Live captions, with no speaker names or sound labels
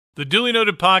The Dooley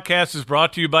Noted podcast is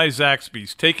brought to you by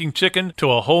Zaxby's, taking chicken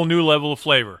to a whole new level of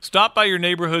flavor. Stop by your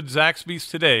neighborhood Zaxby's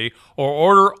today or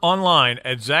order online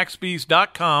at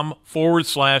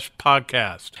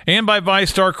zaxby's.com/podcast. And by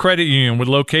VyStar Credit Union with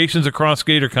locations across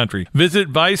Gator Country.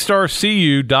 Visit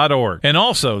vystarcu.org. And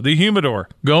also The Humidor,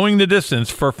 going the distance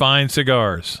for fine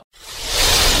cigars.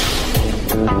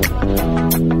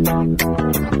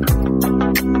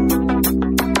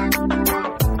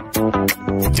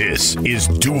 This is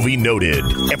Dooley Noted,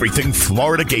 everything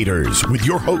Florida Gators, with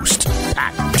your host,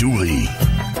 Pat Dooley.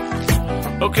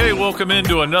 Okay, welcome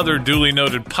into another Dooley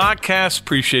Noted podcast.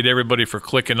 Appreciate everybody for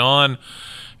clicking on.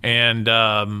 And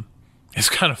it's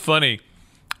kind of funny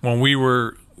when we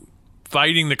were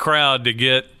fighting the crowd to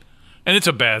get, and it's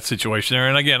a bad situation there.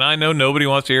 And again, I know nobody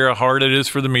wants to hear how hard it is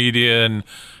for the media and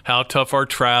how tough our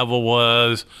travel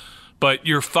was, but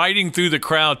you're fighting through the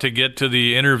crowd to get to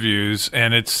the interviews,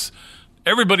 and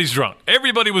everybody's drunk.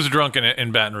 Everybody was drunk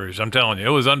in Baton Rouge. I'm telling you,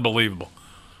 it was unbelievable.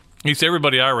 At least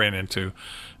everybody I ran into.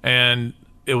 And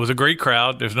it was a great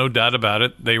crowd. There's no doubt about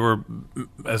it. They were,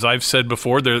 as I've said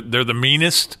before, they're the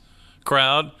meanest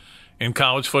crowd in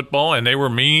college football, and they were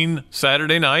mean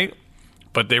Saturday night,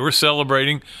 but they were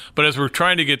celebrating. But as we're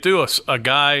trying to get through, a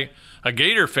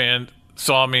Gator fan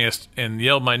saw me and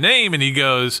yelled my name, and he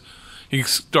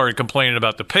started complaining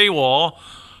about the paywall.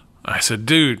 I said,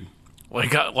 dude,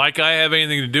 like I have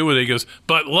anything to do with it. He goes,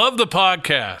 but love the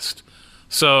podcast.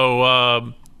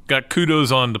 So got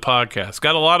kudos on the podcast.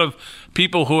 Got a lot of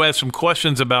people who had some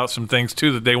questions about some things,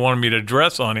 too, that they wanted me to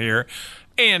address on here,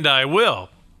 and I will.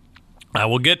 I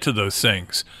will get to those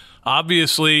things.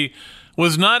 Obviously,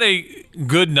 was not a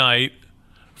good night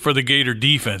for the Gator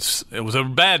defense. It was a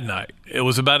bad night. It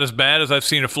was about as bad as I've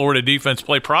seen a Florida defense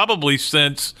play probably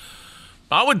since,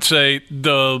 I would say,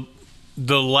 the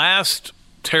last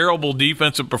terrible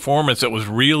defensive performance that was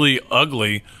really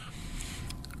ugly.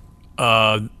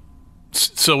 So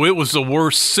it was the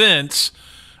worst since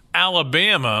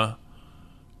Alabama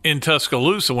in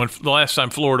Tuscaloosa. When the last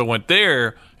time Florida went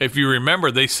there, if you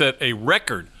remember, they set a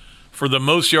record for the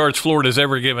most yards Florida's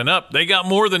ever given up. They got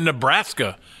more than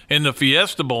Nebraska in the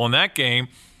Fiesta Bowl in that game.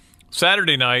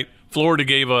 Saturday night, Florida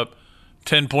gave up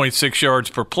 10.6 yards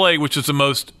per play, which is the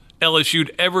most LSU'd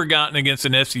ever gotten against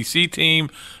an SEC team,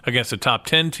 against a top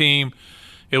 10 team.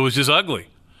 It was just ugly.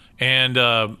 And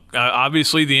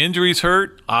obviously the injuries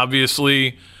hurt.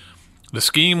 Obviously the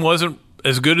scheme wasn't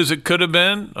as good as it could have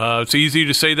been. It's easy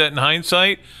to say that in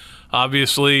hindsight.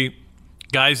 Obviously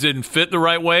guys didn't fit the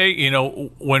right way. You know,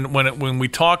 when we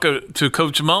talk to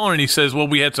Coach Muller and he says, well,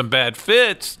 we had some bad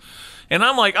fits. And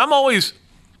I'm always,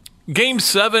 Game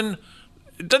 7,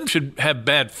 it should have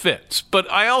bad fits.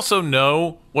 But I also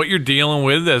know what you're dealing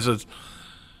with as a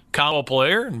college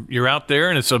player. And you're out there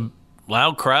and it's a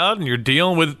loud crowd and you're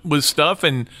dealing with stuff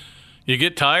and you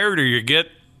get tired or you get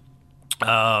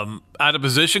out of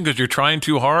position because you're trying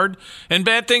too hard. And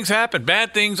bad things happen.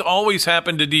 Bad things always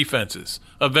happen to defenses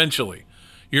eventually.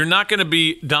 You're not going to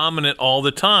be dominant all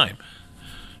the time.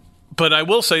 But I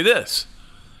will say this.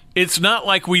 It's not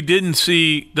like we didn't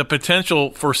see the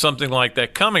potential for something like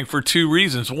that coming for two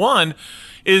reasons. One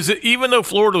is that even though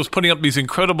Florida was putting up these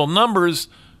incredible numbers,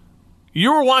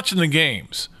 you were watching the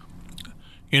games.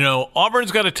 You know,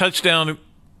 Auburn's got a touchdown,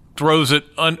 throws it,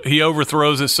 he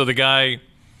overthrows it, so the guy,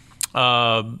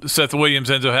 Seth Williams,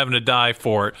 ends up having to dive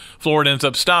for it. Florida ends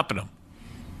up stopping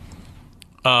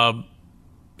him.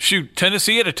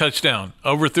 Tennessee had a touchdown,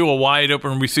 overthrew a wide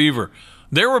open receiver.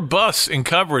 There were busts in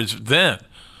coverage then.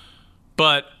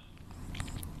 But,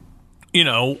 you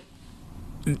know,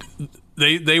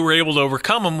 they were able to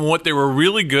overcome them. What they were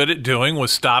really good at doing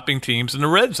was stopping teams in the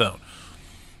red zone.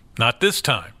 Not this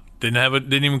time.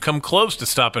 Didn't even come close to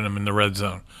stopping them in the red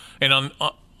zone. And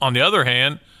on the other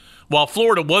hand, while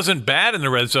Florida wasn't bad in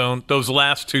the red zone, those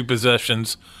last two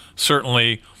possessions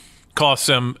certainly cost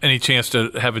them any chance to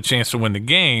have a chance to win the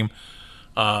game.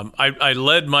 I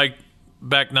led my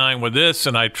back nine with this,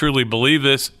 and I truly believe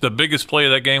this. The biggest play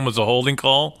of that game was a holding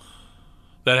call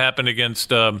that happened against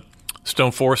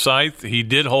Stone Forsythe. He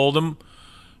did hold him,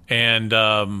 and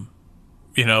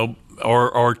you know,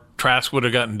 or Trask would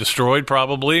have gotten destroyed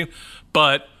probably.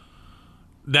 But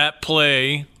that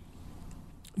play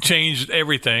changed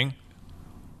everything.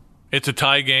 It's a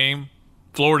tie game.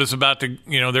 Florida's about to,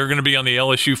 you know, they're going to be on the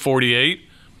LSU 48,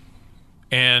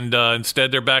 and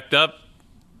instead they're backed up.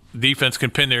 Defense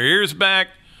can pin their ears back.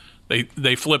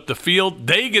 They flip the field.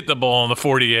 They get the ball on the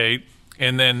 48,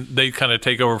 and then they kind of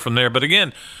take over from there. But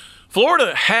again,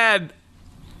 Florida had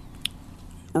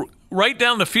right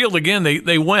down the field again.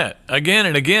 They went again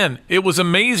and again. It was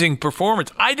amazing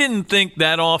performance. I didn't think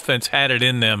that offense had it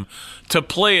in them to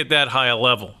play at that high a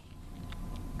level.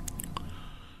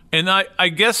 And I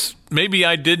guess maybe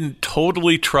I didn't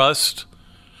totally trust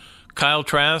Kyle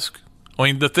Trask. I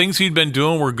mean, the things he'd been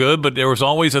doing were good, but there was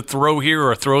always a throw here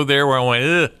or a throw there where I went,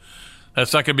 ugh,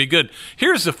 that's not going to be good.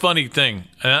 Here's the funny thing,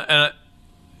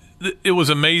 it was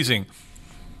amazing.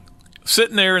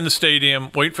 Sitting there in the stadium,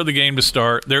 wait for the game to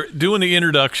start. They're doing the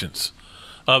introductions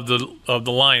of the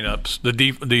lineups,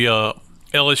 the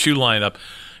LSU lineup,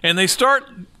 and they start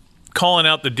calling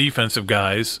out the defensive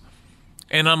guys,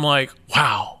 and I'm like,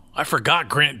 wow, I forgot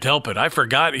Grant Delpit. I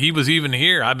forgot he was even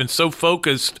here. I've been so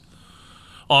focused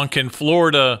on can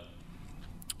Florida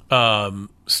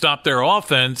stop their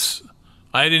offense,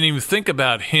 I didn't even think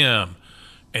about him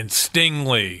and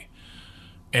Stingley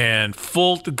and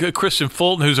Christian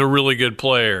Fulton, who's a really good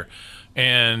player,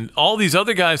 and all these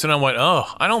other guys. And I went, oh,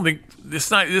 I don't think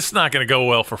this is not going to go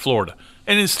well for Florida.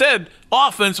 And instead,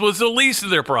 offense was the least of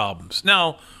their problems.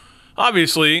 Now,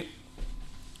 obviously,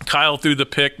 Kyle threw the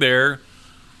pick there.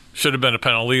 Should have been a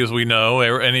penalty, as we know.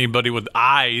 Anybody with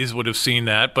eyes would have seen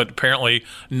that. But apparently,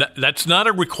 that's not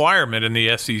a requirement in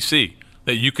the SEC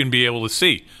that you can be able to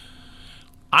see.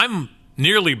 I'm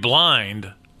nearly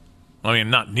blind. I mean,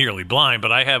 not nearly blind,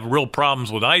 but I have real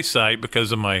problems with eyesight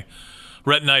because of my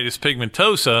retinitis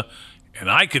pigmentosa, and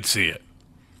I could see it.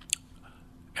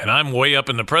 And I'm way up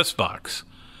in the press box.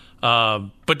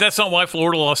 But that's not why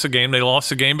Florida lost the game. They lost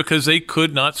the game because they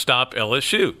could not stop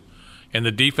LSU, and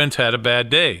the defense had a bad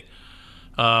day.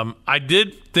 I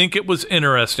did think it was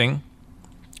interesting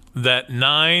that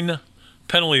 9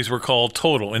 penalties were called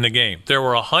total in the game. There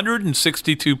were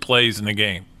 162 plays in the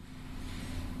game.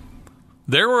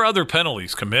 There were other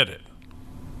penalties committed.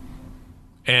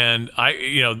 And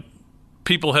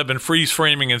people have been freeze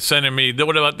framing and sending me,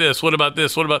 what about this? What about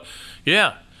this? What about,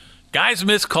 yeah. Guys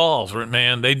miss calls,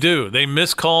 man. They do. They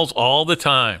miss calls all the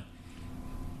time.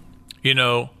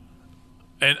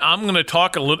 And I'm going to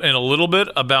talk in a little bit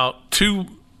about 2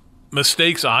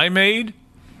 mistakes I made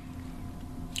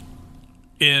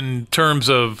in terms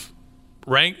of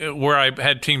rank, where I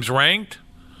had teams ranked,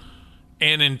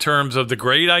 and in terms of the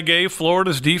grade I gave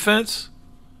Florida's defense,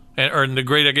 or the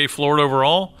grade I gave Florida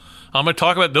overall. I'm going to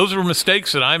talk about those were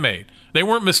mistakes that I made. They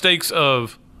weren't mistakes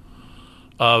of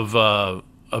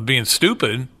being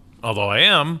stupid, although I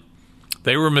am.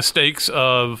 They were mistakes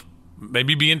of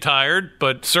maybe being tired,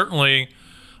 but certainly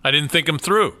I didn't think them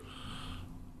through.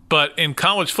 But in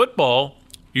college football,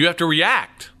 you have to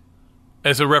react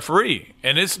as a referee.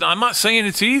 And I'm not saying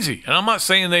it's easy, and I'm not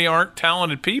saying they aren't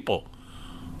talented people.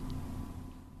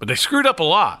 But they screwed up a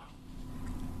lot.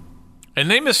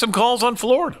 And they missed some calls on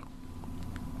Florida.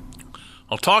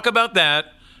 I'll talk about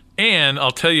that, and I'll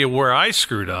tell you where I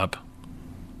screwed up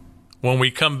when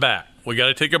we come back. We got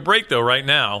to take a break, though, right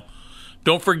now.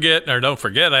 Don't forget, I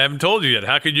haven't told you yet.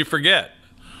 How could you forget?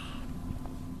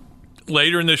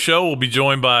 Later in the show, we'll be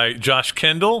joined by Josh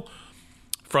Kendall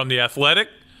from The Athletic,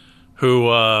 who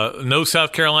knows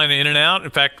South Carolina in and out. In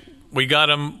fact, we got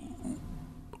him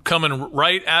coming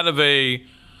right out of a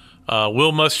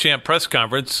Will Muschamp press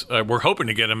conference. We're hoping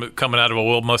to get him coming out of a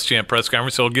Will Muschamp press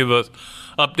conference. So he'll give us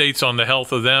updates on the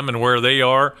health of them and where they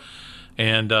are.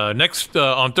 And next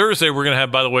on Thursday, we're going to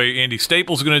have, by the way, Andy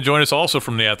Staples going to join us also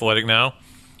from The Athletic now.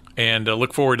 And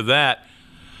look forward to that.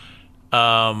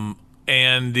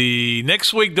 And the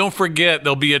next week, don't forget,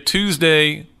 there'll be a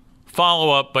Tuesday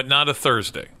follow-up, but not a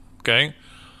Thursday. Okay?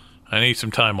 I need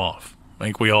some time off. I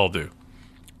think we all do.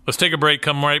 Let's take a break.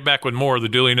 Come right back with more of the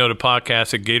Dooley Noted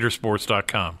podcast at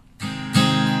Gatorsports.com.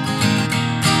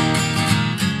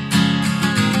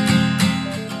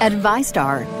 At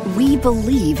ViStar, we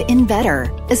believe in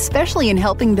better, especially in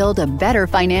helping build a better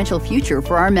financial future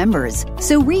for our members.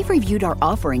 So we've reviewed our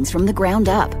offerings from the ground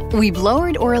up. We've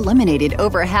lowered or eliminated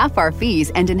over half our fees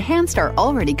and enhanced our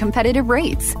already competitive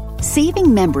rates,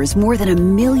 saving members more than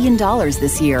 $1 million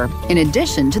this year, in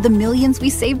addition to the millions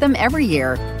we save them every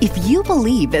year. If you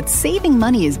believe that saving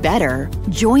money is better,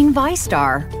 join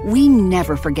ViStar. We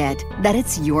never forget that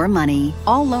it's your money.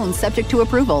 All loans subject to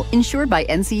approval, insured by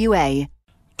NCUA.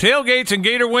 Tailgates and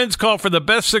Gator Wins call for the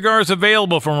best cigars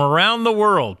available from around the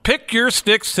world. Pick your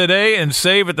sticks today and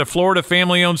save at the Florida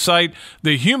family-owned site,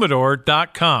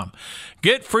 thehumidor.com.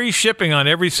 Get free shipping on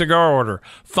every cigar order.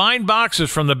 Find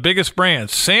boxes from the biggest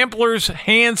brands, samplers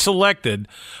hand-selected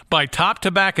by top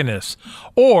tobacconists,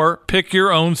 or pick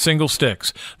your own single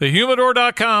sticks.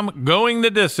 Thehumidor.com, going the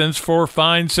distance for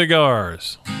fine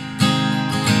cigars.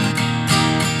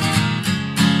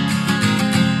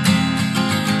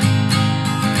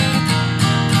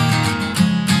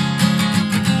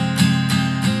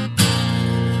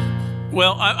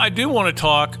 Well, I do want to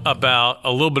talk about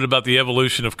a little bit about the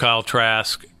evolution of Kyle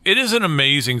Trask. It is an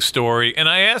amazing story, and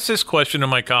I asked this question in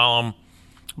my column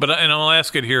and I'll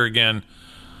ask it here again.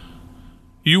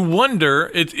 You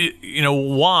wonder,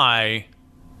 why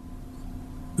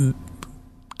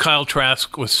Kyle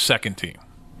Trask was second team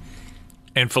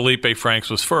and Felipe Franks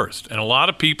was first. And a lot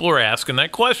of people are asking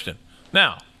that question.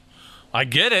 Now, I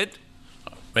get it.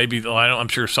 Maybe I'm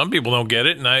sure some people don't get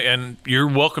it, and you're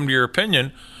welcome to your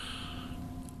opinion.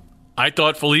 I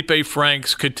thought Felipe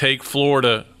Franks could take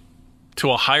Florida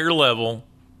to a higher level,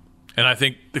 and I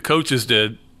think the coaches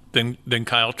did, than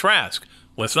Kyle Trask.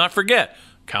 Let's not forget,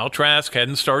 Kyle Trask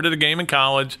hadn't started a game in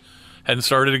college, hadn't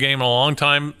started a game in a long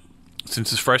time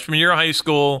since his freshman year of high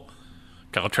school.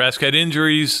 Kyle Trask had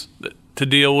injuries to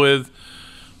deal with,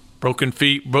 broken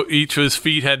feet. Each of his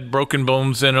feet had broken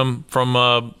bones in them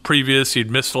from previous.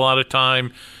 He'd missed a lot of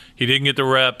time. He didn't get the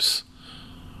reps.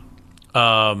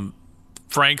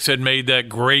 Franks had made that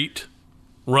great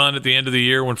run at the end of the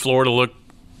year when Florida looked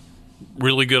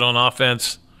really good on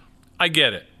offense. I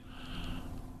get it.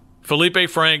 Felipe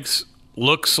Franks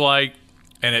looks like,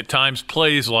 and at times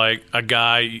plays like, a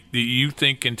guy that you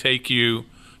think can take you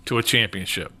to a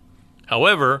championship.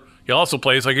 However, he also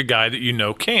plays like a guy that you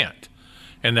know can't.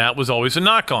 And that was always a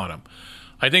knock on him.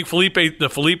 I think the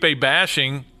Felipe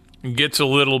bashing gets a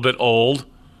little bit old.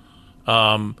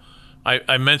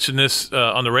 I mentioned this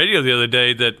on the radio the other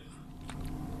day that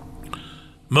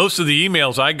most of the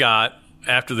emails I got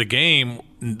after the game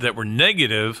that were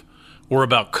negative were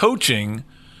about coaching.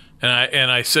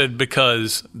 And I said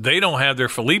because they don't have their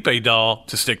Felipe doll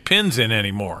to stick pins in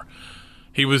anymore.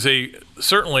 He was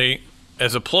certainly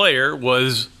as a player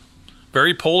was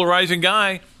very polarizing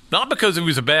guy, not because he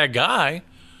was a bad guy.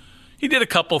 He did a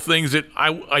couple things that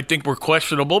I think were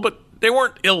questionable, but they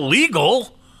weren't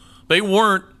illegal. They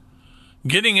weren't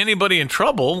getting anybody in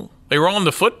trouble. They were on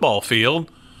the football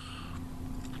field.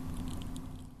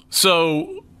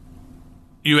 So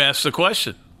you ask the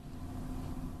question,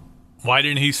 why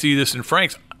didn't he see this in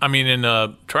Franks?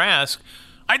 In Trask.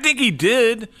 I think he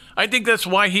did. I think that's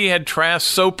why he had Trask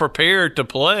so prepared to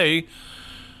play.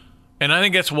 And I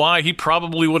think that's why he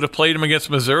probably would have played him against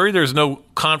Missouri. There's no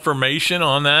confirmation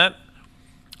on that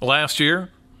last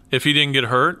year if he didn't get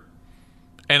hurt.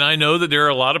 And I know that there are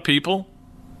a lot of people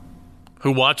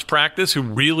who watch practice who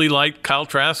really like Kyle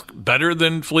Trask better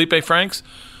than Felipe Franks.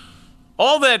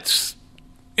 All that's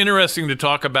interesting to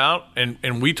talk about,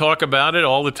 and we talk about it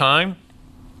all the time.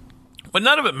 But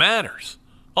none of it matters.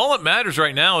 All that matters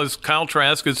right now is Kyle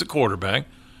Trask is the quarterback.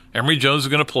 Emory Jones is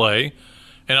going to play.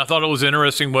 And I thought it was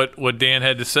interesting what Dan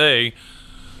had to say,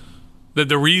 that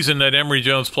the reason that Emory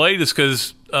Jones played is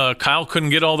because Kyle couldn't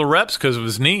get all the reps because of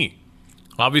his knee.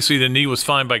 Obviously, the knee was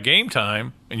fine by game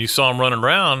time, and you saw him running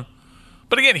around.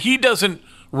 But again, he doesn't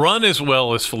run as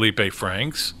well as Felipe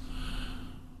Franks.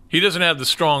 He doesn't have the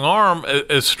strong arm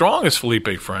as strong as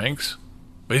Felipe Franks,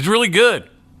 but he's really good.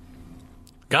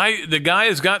 The guy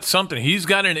has got something. He's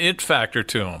got an it factor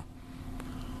to him.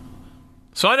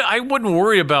 So I wouldn't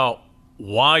worry about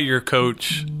why your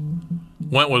coach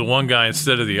went with one guy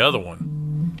instead of the other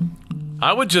one.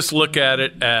 I would just look at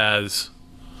it as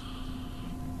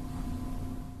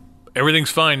everything's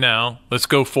fine now. Let's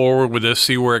go forward with this,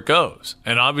 see where it goes.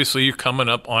 And obviously you're coming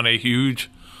up on a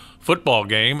huge football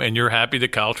game, and you're happy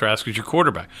that Kyle Trask is your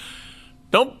quarterback.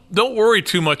 Don't worry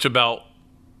too much about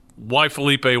why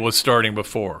Felipe was starting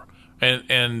before,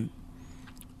 and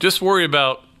just worry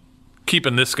about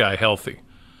keeping this guy healthy.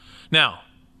 Now,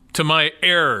 to my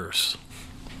errors,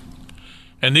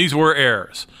 and these were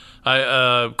errors.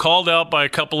 I called out by a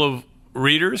couple of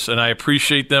readers, and I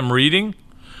appreciate them reading.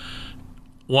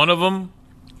 One of them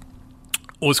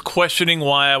was questioning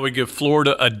why I would give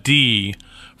Florida a D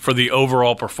for the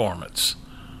overall performance.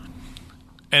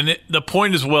 And the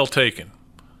point is well taken.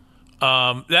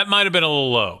 That might have been a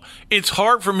little low. It's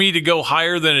hard for me to go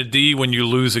higher than a D when you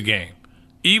lose a game.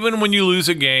 Even when you lose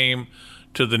a game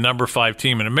to the number 5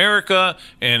 team in America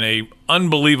in a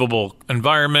unbelievable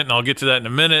environment, and I'll get to that in a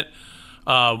minute.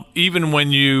 Even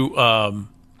when you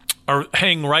are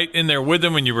hanging right in there with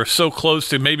them and you were so close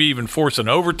to maybe even forcing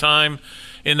overtime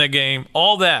in the game,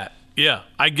 all that, yeah,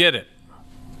 I get it.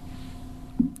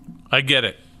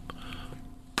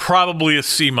 Probably a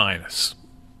C-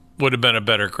 would have been a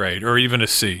better grade, or even a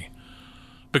C,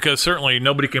 because certainly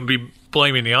nobody can be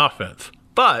blaming the offense.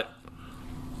 But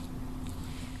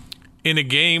in a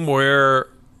game where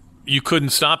you couldn't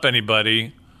stop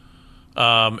anybody,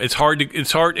 it's hard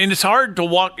to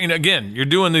walk. And again, you're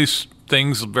doing these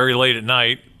things very late at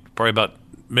night, probably about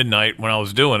midnight when I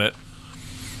was doing it,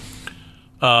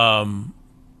 and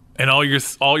all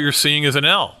you're seeing is an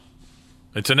L.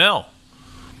 It's an L.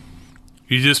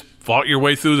 You just fought your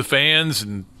way through the fans,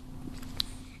 and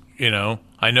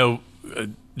I know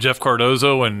Jeff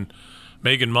Cardozo and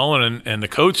Megan Mullen and the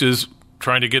coaches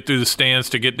trying to get through the stands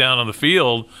to get down on the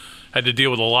field had to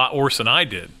deal with a lot worse than I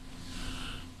did.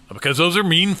 Because those are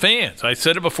mean fans. I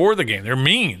said it before the game. They're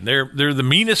mean. They're the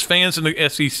meanest fans in the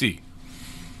SEC.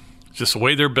 It's just the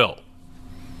way they're built.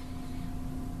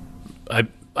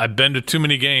 I've been to too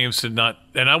many games and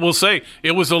I will say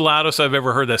it was the loudest I've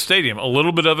ever heard that stadium. A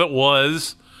little bit of it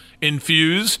was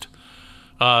infused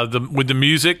with the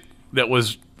music that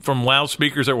was from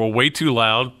loudspeakers that were way too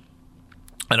loud.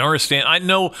 I don't understand. I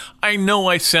know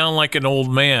I sound like an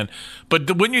old man, but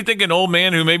wouldn't you think an old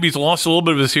man who maybe's lost a little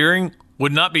bit of his hearing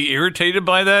would not be irritated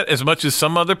by that as much as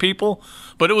some other people?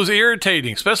 But it was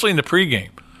irritating, especially in the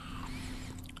pregame.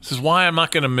 This is why I'm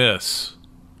not going to miss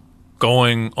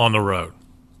going on the road.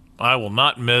 I will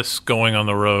not miss going on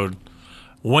the road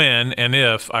when and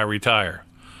if I retire.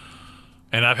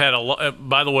 And I've had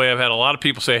by the way, I've had a lot of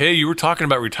people say, hey, you were talking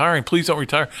about retiring. Please don't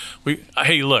retire.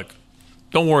 Hey, look,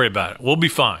 don't worry about it. We'll be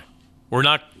fine. We're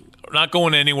not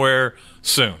going anywhere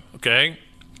soon, okay?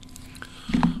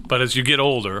 But as you get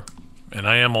older, and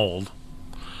I am old,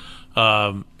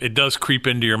 it does creep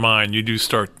into your mind. You do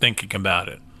start thinking about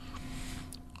it.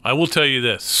 I will tell you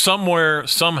this. Somewhere,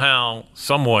 somehow,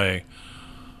 some way,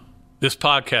 this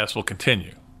podcast will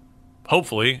continue.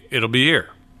 Hopefully, it'll be here.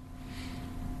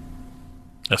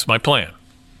 That's my plan.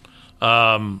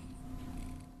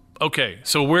 Okay,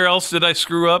 so where else did I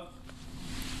screw up?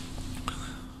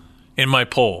 In my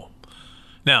poll.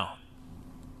 Now,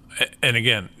 and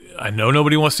again, I know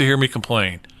nobody wants to hear me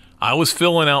complain. I was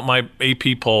filling out my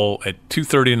AP poll at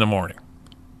 2:30 in the morning,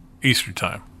 Eastern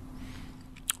time.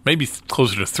 Maybe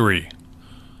closer to 3.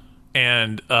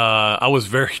 And I was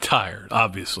very tired,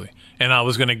 obviously. And I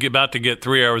was about to get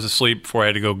 3 hours of sleep before I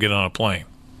had to go get on a plane.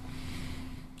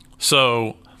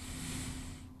 So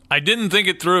I didn't think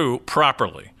it through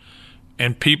properly.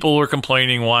 And people were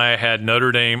complaining why I had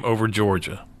Notre Dame over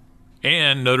Georgia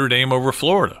and Notre Dame over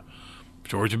Florida.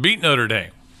 Georgia beat Notre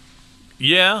Dame.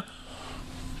 Yeah,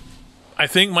 I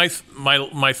think my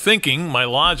thinking, my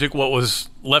logic, what was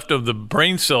left of the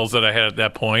brain cells that I had at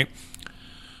that point,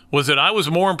 was that I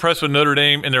was more impressed with Notre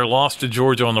Dame and their loss to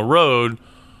Georgia on the road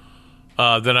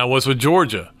than I was with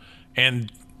Georgia.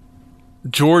 And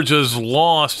Georgia's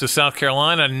loss to South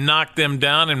Carolina knocked them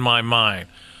down in my mind.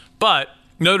 But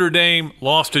Notre Dame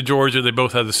lost to Georgia. They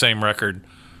both had the same record.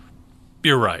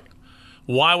 You're right.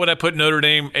 Why would I put Notre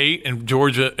Dame 8 and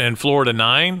Georgia and Florida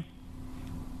 9?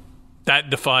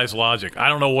 That defies logic. I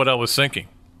don't know what I was thinking.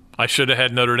 I should have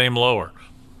had Notre Dame lower.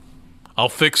 I'll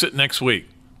fix it next week,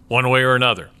 one way or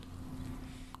another.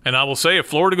 And I will say, if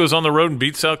Florida goes on the road and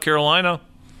beats South Carolina,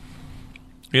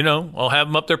 I'll have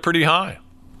them up there pretty high.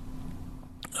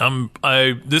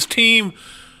 This team,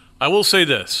 I will say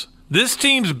this. This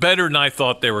team's better than I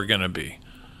thought they were going to be.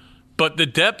 But the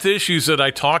depth issues that I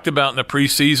talked about in the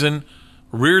preseason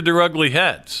reared their ugly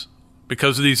heads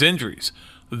because of these injuries.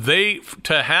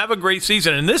 To have a great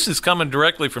season, and this is coming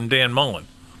directly from Dan Mullen,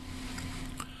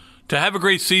 to have a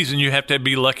great season, you have to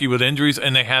be lucky with injuries,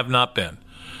 and they have not been.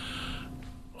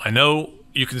 I know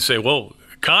you can say, well,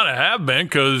 kind of have been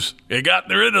because they got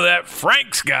rid of that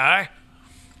Franks guy.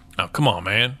 Oh, come on,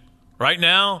 man. Right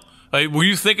now, were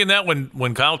you thinking that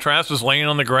when Kyle Trask was laying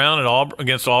on the ground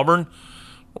against Auburn,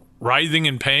 writhing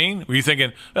in pain? Were you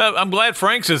thinking, I'm glad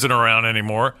Franks isn't around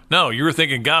anymore? No, you were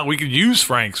thinking, God, we could use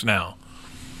Franks now.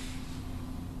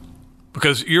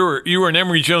 Because you were an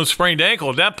Emory Jones sprained ankle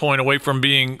at that point away from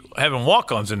having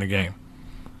walk-ons in the game.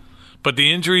 But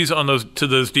the injuries to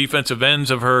those defensive ends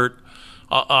have hurt.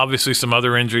 Obviously, some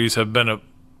other injuries have been a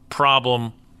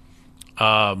problem.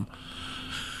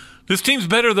 This team's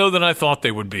better, though, than I thought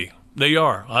they would be. They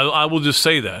are. I will just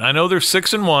say that. I know they're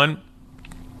 6-1.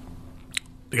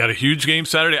 They got a huge game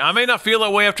Saturday. I may not feel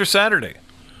that way after Saturday.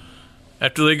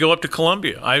 After they go up to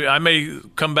Columbia, I may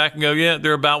come back and go, yeah,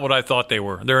 they're about what I thought they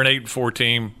were. They're an 8-4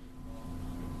 team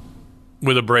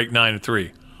with a break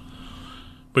 9-3.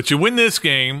 But you win this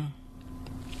game,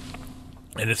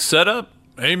 and it's set up.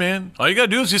 Hey, man, all you got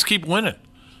to do is just keep winning.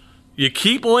 You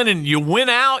keep winning. You win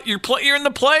out. You're in the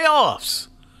playoffs.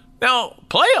 Now,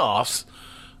 playoffs,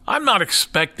 I'm not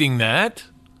expecting that,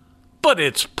 but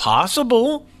it's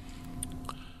possible.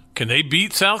 Can they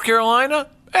beat South Carolina?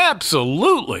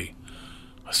 Absolutely.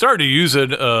 I started to use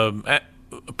a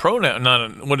pronoun,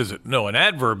 an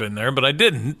adverb in there, but I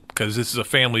didn't because this is a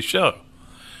family show.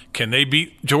 Can they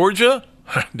beat Georgia?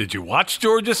 Did you watch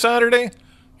Georgia Saturday?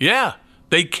 Yeah,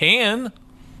 they can.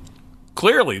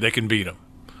 Clearly, they can beat them.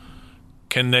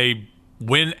 Can they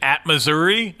win at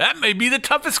Missouri? That may be the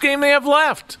toughest game they have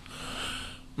left.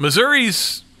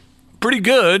 Missouri's pretty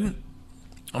good.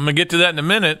 I'm going to get to that in a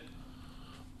minute.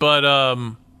 But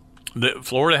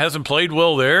Florida hasn't played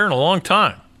well there in a long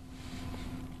time.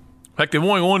 In fact, they've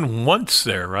only won once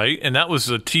there, right? And that was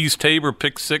the Tease-Tabor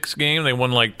pick 6 game. They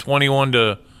won like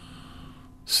 21-6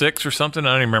 or something.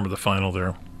 I don't even remember the final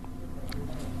there.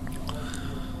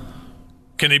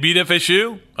 Can they beat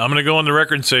FSU? I'm going to go on the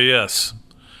record and say yes.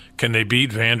 Can they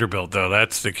beat Vanderbilt, though?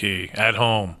 That's the key. At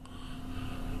home.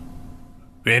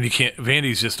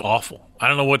 Vandy's just awful. I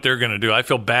don't know what they're going to do. I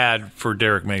feel bad for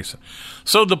Derek Mason.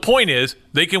 So the point is,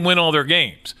 they can win all their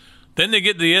games. Then they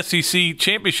get the SEC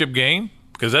championship game,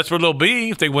 because that's what they'll be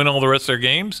if they win all the rest of their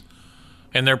games.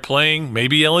 And they're playing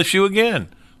maybe LSU again.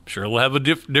 I'm sure they'll have a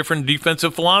different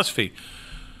defensive philosophy.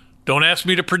 Don't ask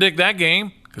me to predict that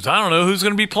game, because I don't know who's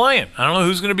going to be playing. I don't know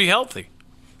who's going to be healthy.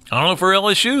 I don't know if our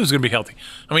LSU is going to be healthy.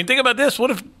 I mean, think about this.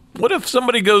 What if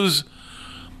somebody goes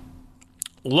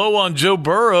low on Joe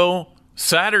Burrow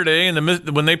Saturday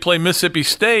when they play Mississippi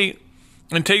State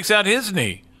and takes out his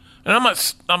knee? And I'm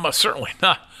certainly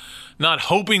not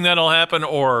hoping that'll happen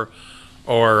or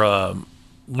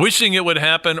wishing it would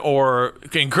happen or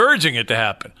encouraging it to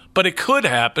happen. But it could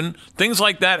happen. Things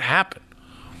like that happen.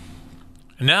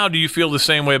 Now do you feel the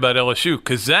same way about LSU?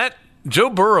 Because Joe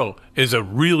Burrow is a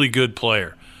really good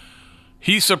player.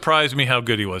 He surprised me how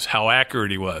good he was, how accurate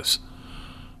he was.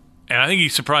 And I think he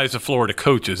surprised the Florida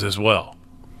coaches as well.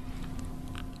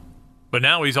 But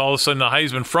now he's all of a sudden a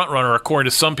Heisman frontrunner, according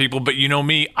to some people. But you know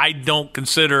me, I don't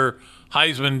consider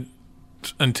Heisman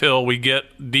until we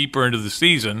get deeper into the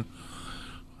season.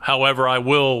 However, I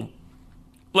will,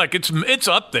 it's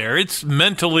up there. It's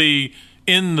mentally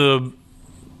in the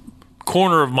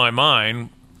corner of my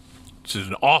mind, which is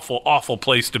an awful, awful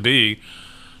place to be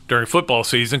during football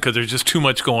season because there's just too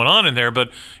much going on in there. But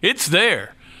it's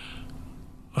there.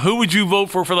 Who would you vote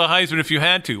for the Heisman if you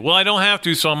had to? Well, I don't have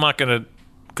to, so I'm not going to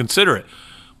consider it.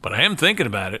 But I am thinking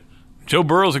about it. Joe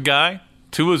Burrow's a guy.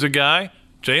 Tua's a guy.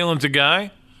 Jalen's a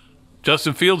guy.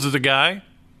 Justin Fields is a guy.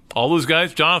 All those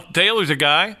guys. Jonathan Taylor's a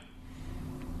guy.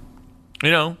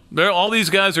 You know, all these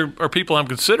guys are people I'm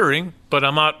considering, but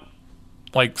I'm not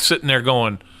sitting there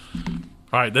going,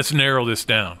 all right, let's narrow this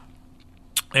down.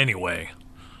 Anyway,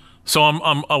 so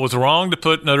I was wrong to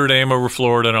put Notre Dame over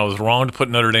Florida, and I was wrong to put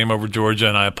Notre Dame over Georgia,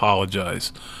 and I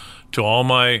apologize to all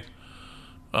my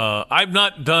I've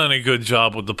not done a good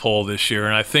job with the poll this year,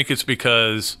 and I think it's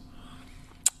because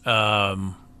maybe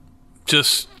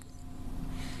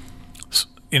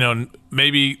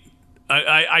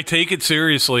I take it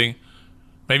seriously,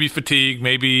 maybe fatigue,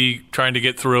 maybe trying to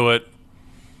get through it.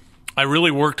 I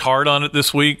really worked hard on it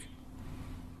this week,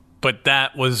 but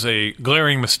that was a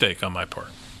glaring mistake on my part.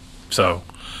 So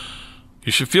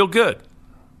you should feel good.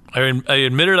 I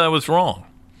admitted I was wrong.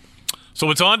 So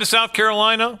it's on to South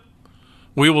Carolina.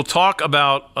 We will talk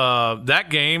about that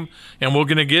game, and we're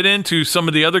going to get into some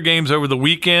of the other games over the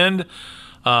weekend.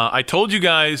 I told you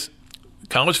guys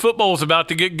college football was about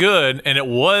to get good, and it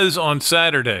was on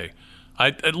Saturday.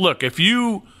 Look, if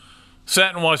you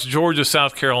sat and watched Georgia,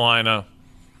 South Carolina,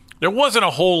 there wasn't a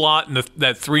whole lot in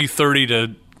that 3:30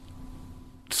 to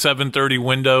 7:30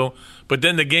 window. But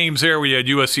then the games there, we had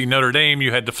USC Notre Dame,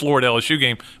 you had the Florida LSU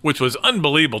game, which was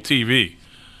unbelievable TV.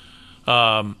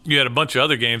 You had a bunch of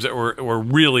other games that were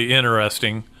really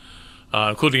interesting,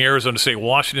 including Arizona State,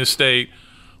 Washington State.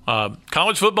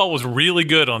 College football was really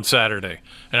good on Saturday,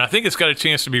 and I think it's got a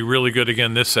chance to be really good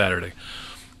again this Saturday.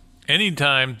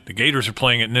 Anytime the Gators are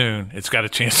playing at noon, it's got a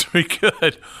chance to be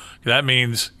good. That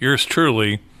means yours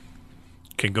truly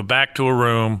can go back to a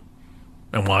room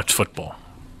and watch football.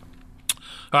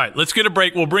 All right, let's get a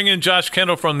break. We'll bring in Josh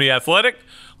Kendall from The Athletic.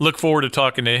 Look forward to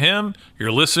talking to him.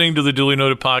 You're listening to the Dooley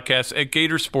Noted podcast at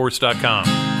Gatorsports.com.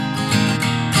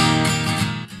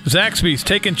 Zaxby's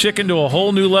taking chicken to a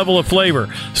whole new level of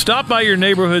flavor. Stop by your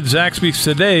neighborhood Zaxby's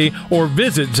today or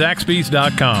visit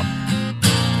Zaxby's.com.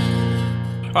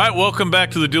 All right, welcome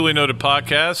back to the Dooley Noted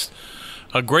podcast.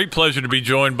 A great pleasure to be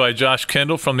joined by Josh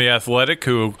Kendall from The Athletic,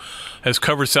 who has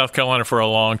covered South Carolina for a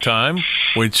long time,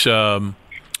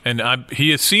 he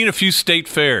has seen a few state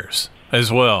fairs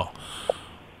as well.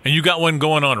 And you got one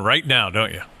going on right now,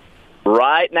 don't you?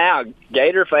 Right now,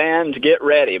 Gator fans, get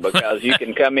ready because you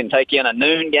can come and take in a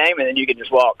noon game, and then you can just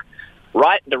walk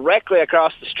right directly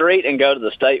across the street and go to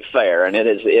the state fair. And it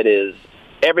is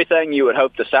everything you would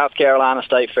hope the South Carolina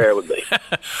State Fair would be.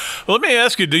 Well, let me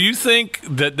ask you, do you think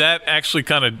that actually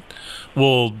kind of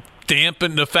will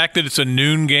dampen the fact that it's a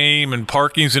noon game and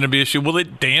parking's going to be an issue? Will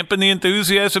it dampen the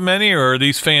enthusiasm any, or are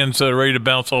these fans ready to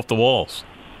bounce off the walls?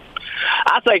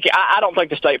 I don't think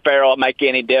the state fair will make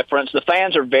any difference. The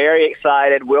fans are very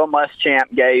excited. Will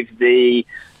Muschamp gave the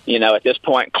at this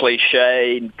point,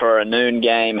 cliche for a noon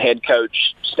game, head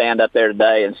coach stand up there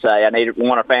today and say,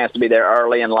 want our fans to be there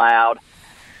early and loud.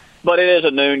 But it is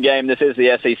a noon game. This is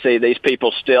the SEC. These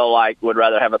people still would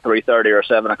rather have a 3:30 or a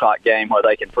 7 o'clock game where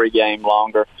they can pregame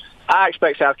longer. I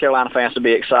expect South Carolina fans to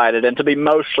be excited and to be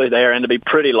mostly there and to be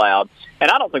pretty loud.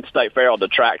 And I don't think the State Fair will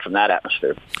detract from that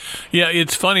atmosphere. Yeah,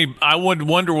 it's funny. I would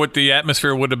wonder what the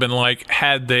atmosphere would have been like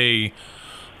had they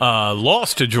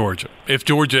lost to Georgia. If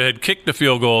Georgia had kicked the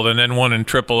field goal and then won in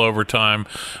triple overtime,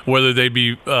 whether they'd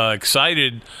be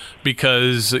excited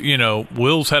because,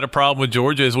 Will's had a problem with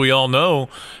Georgia, as we all know,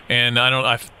 and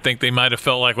I think they might have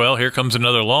felt like, well, here comes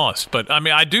another loss. But,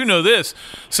 I do know this.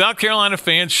 South Carolina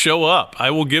fans show up. I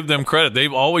will give them credit.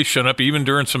 They've always shown up, even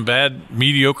during some bad,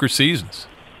 mediocre seasons.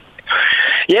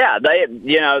 Yeah,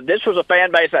 this was a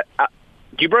fan base that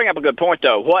you bring up a good point,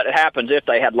 though. What happens if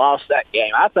they had lost that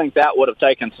game? I think that would have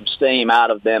taken some steam out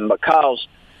of them because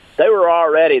they were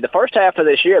already, the first half of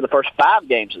this year, the first 5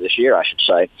 games of this year, I should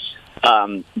say,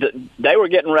 they were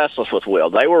getting restless with Will.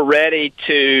 They were ready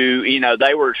to,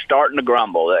 they were starting to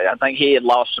grumble. I think he had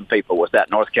lost some people with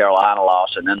that North Carolina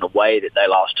loss and then the way that they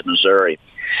lost to Missouri.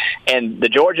 And the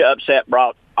Georgia upset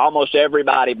brought almost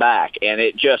everybody back. And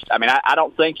it just, I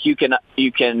don't think you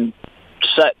can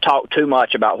talk too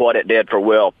much about what it did for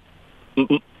Will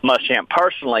Muschamp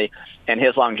personally and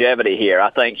his longevity here. I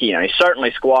think he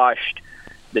certainly squashed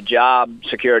the job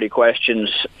security questions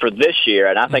for this year,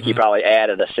 and I think he probably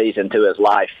added a season to his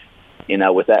life,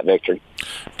 with that victory.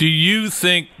 Do you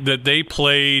think that they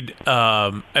played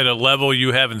at a level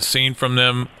you haven't seen from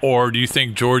them, or do you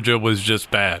think Georgia was just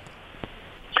bad?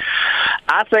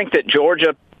 I think that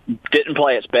Georgia didn't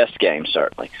play its best game,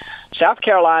 certainly. South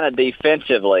Carolina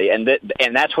defensively, and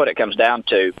that's what it comes down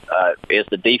to, is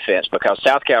the defense, because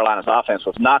South Carolina's offense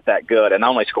was not that good and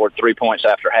only scored 3 points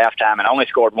after halftime and only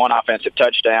scored 1 offensive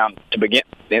touchdown to begin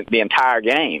the entire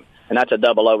game, and that's a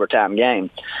double overtime game.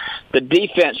 The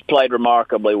defense played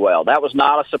remarkably well. That was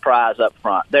not a surprise up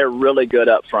front. They're really good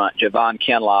up front. Javon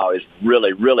Kinlaw is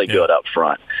really, really good up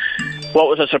front. What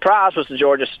was a surprise was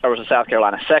the South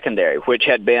Carolina secondary, which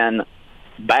had been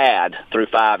bad through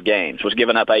 5 games, was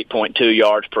giving up 8.2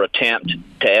 yards per attempt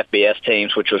to FBS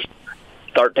teams, which was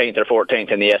 13th or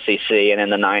 14th in the SEC and in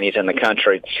the 90s in the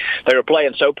country. They were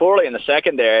playing so poorly in the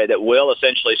secondary that Will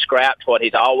essentially scrapped what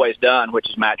he's always done, which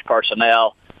is match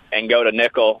personnel and go to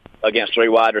nickel against 3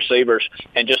 wide receivers,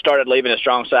 and just started leaving his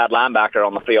strong side linebacker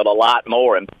on the field a lot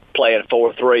more and playing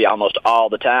 4-3 almost all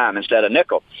the time instead of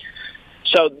nickel.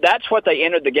 So that's what they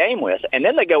entered the game with. And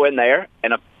then they go in there,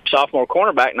 and a sophomore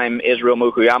cornerback named Israel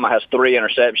Mukuyama has 3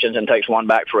 interceptions and takes 1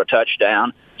 back for a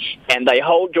touchdown. And they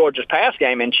hold Georgia's pass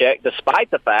game in check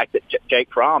despite the fact that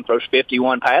Jake Fromm throws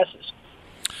 51 passes.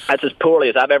 That's as poorly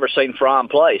as I've ever seen Fromm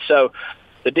play. So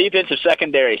the defensive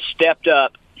secondary stepped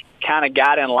up, kind of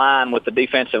got in line with the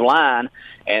defensive line,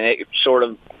 and it sort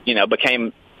of,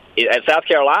 became, at South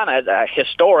Carolina, a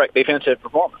historic defensive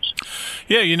performance.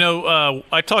 Yeah,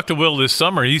 I talked to Will this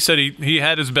summer. He said he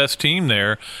had his best team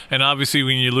there, and obviously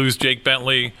when you lose Jake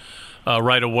Bentley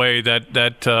right away,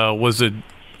 that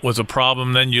was a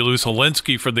problem. Then you lose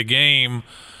Helinski for the game,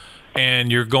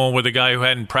 and you're going with a guy who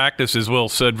hadn't practiced, as Will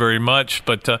said, very much.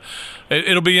 But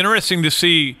it'll be interesting to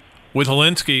see with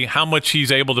Helinski how much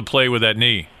he's able to play with that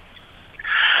knee.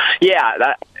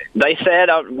 Yeah,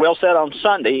 Will said on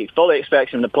Sunday he fully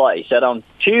expects him to play. He said on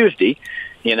Tuesday,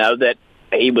 that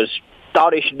he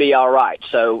thought he should be all right.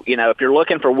 So, if you're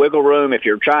looking for wiggle room, if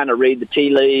you're trying to read the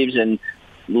tea leaves and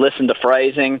listen to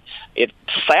phrasing, it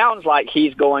sounds like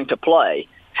he's going to play.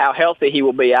 How healthy he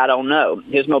will be, I don't know.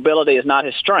 His mobility is not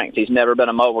his strength. He's never been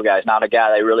a mobile guy. He's not a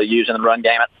guy they really use in the run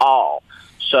game at all.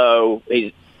 So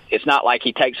it's not like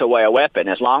he takes away a weapon.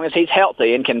 As long as he's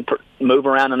healthy and can move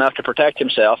around enough to protect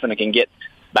himself and can get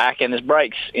back in his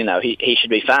breaks, he should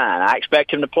be fine. I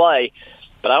expect him to play,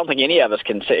 but I don't think any of us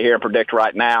can sit here and predict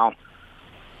right now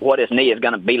what his knee is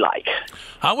going to be like.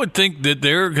 I would think that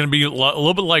they're going to be a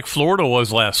little bit like Florida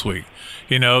was last week.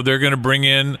 They're going to bring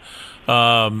in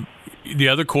the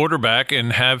other quarterback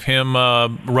and have him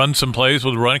run some plays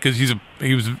with run, because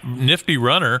he was a nifty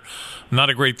runner,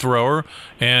 not a great thrower,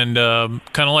 and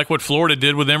kind of like what Florida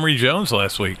did with Emory Jones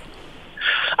last week.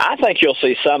 I think you'll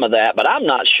see some of that, but I'm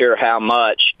not sure how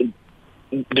much.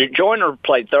 Joyner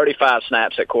played 35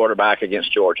 snaps at quarterback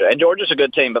against Georgia, and Georgia's a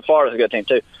good team, but Florida's a good team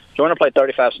too. Joyner played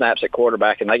 35 snaps at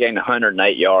quarterback, and they gained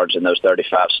 108 yards in those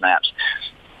 35 snaps.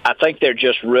 I think they're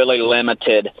just really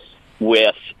limited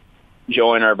with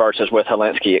Joyner versus with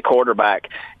Helinski at quarterback.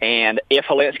 And if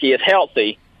Helinski is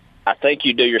healthy, I think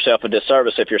you do yourself a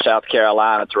disservice if you're South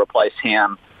Carolina to replace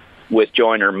him with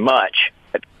Joyner much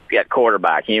at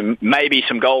quarterback. Maybe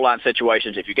some goal line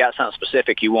situations if you got something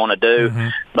specific you want to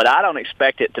do, but I don't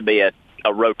expect it to be a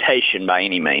rotation by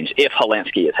any means if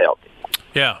Hilinski is healthy.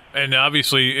 Yeah, and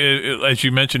obviously, as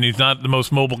you mentioned, he's not the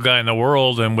most mobile guy in the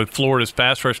world, and with Florida's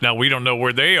pass rush now, we don't know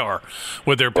where they are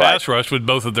with their pass rush with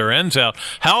both of their ends out.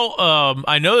 How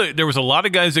I know that there was a lot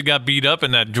of guys that got beat up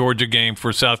in that Georgia game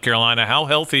for South Carolina. How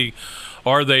healthy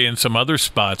are they in some other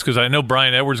spots? Because I know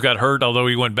Brian Edwards got hurt, although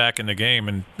he went back in the game,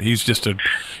 and he's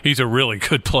a really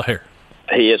good player.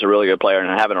 He is a really good player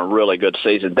and having a really good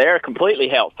season. They're completely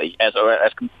healthy, as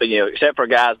except for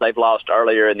guys they've lost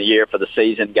earlier in the year for the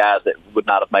season, guys that would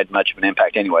not have made much of an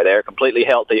impact anyway. They're completely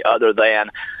healthy other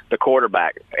than the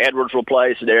quarterback. Edwards will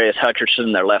play. Darius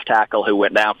Hutcherson, their left tackle, who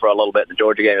went down for a little bit in the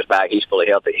Georgia game, is back. He's fully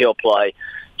healthy. He'll play.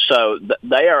 So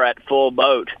they are at full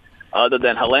boat other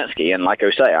than Hilinski. And like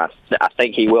I say, I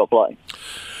think he will play.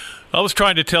 I was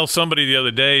trying to tell somebody the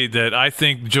other day that I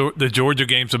think the Georgia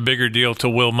game's a bigger deal to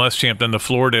Will Muschamp than the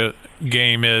Florida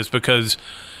game is because,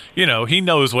 he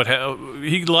knows what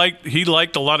he liked. He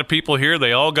liked a lot of people here.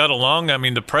 They all got along. I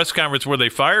mean, the press conference where they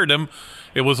fired him,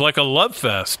 it was like a love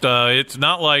fest. It's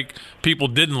not like people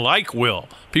didn't like Will.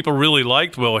 People really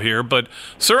liked Will here, but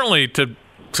certainly to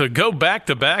go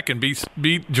back-to-back and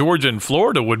beat Georgia and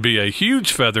Florida would be a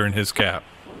huge feather in his cap.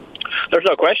 There's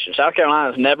no question. South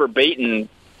Carolina's never beaten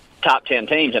top 10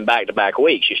 teams in back-to-back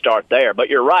weeks. You start there. But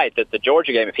you're right that the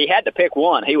Georgia game, if he had to pick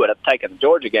one, he would have taken the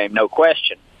Georgia game, no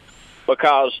question,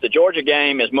 because the Georgia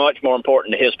game is much more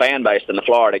important to his fan base than the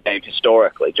Florida game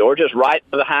historically. Georgia's right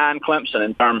behind Clemson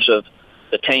in terms of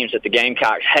the teams that the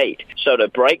Gamecocks hate. So to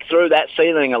break through that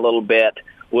ceiling a little bit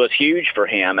was huge for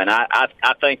him. And I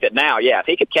think that now, if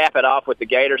he could cap it off with the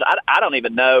Gators, I don't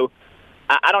even know.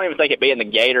 I don't even think it being the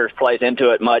Gators plays into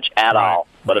it much at all.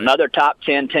 But another top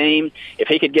 10 team, if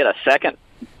he could get a second,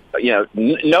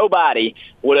 nobody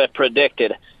would have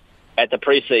predicted at the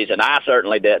preseason, I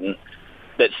certainly didn't,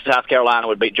 that South Carolina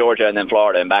would beat Georgia and then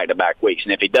Florida in back-to-back weeks.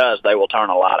 And if he does, they will turn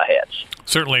a lot of heads.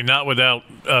 Certainly not without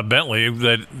Bentley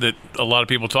that a lot of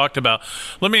people talked about.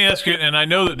 Let me ask you, and I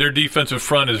know that their defensive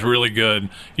front is really good.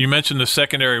 You mentioned the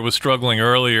secondary was struggling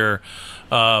earlier,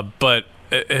 but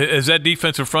has that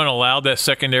defensive front allowed that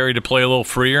secondary to play a little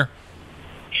freer?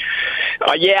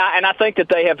 And I think that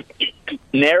they have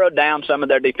narrowed down some of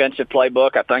their defensive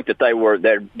playbook. I think that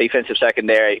their defensive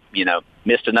secondary,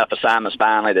 missed enough assignments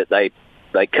finally that they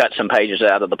cut some pages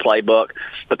out of the playbook.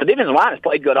 But the defensive line has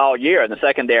played good all year, and the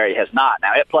secondary has not.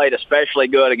 Now, it played especially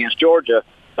good against Georgia,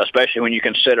 especially when you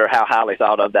consider how highly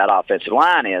thought of that offensive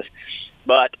line is.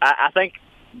 But I think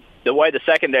the way the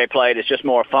secondary played is just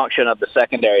more a function of the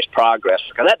secondary's progress,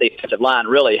 because that defensive line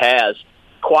really has,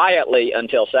 quietly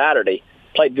until Saturday,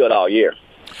 played good all year.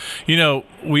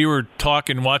 We were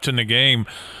watching the game,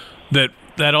 that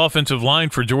offensive line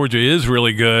for Georgia is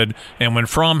really good, and when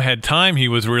Fromm had time, he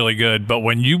was really good. But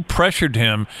when you pressured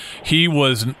him, he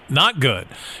was not good.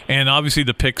 And obviously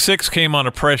the pick six came on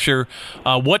a pressure.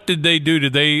 What did they do?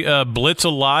 Did they blitz a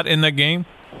lot in that game?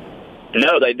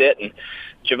 No, they didn't.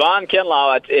 Javon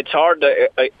Kinlaw, it's hard to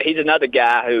he's another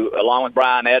guy who, along with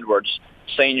Brian Edwards,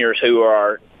 seniors who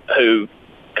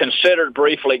considered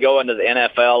briefly going to the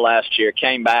NFL last year,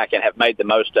 came back and have made the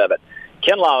most of it.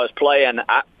 Kinlaw is playing.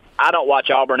 I don't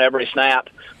watch Auburn every snap,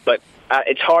 but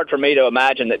it's hard for me to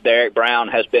imagine that Derek Brown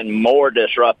has been more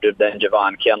disruptive than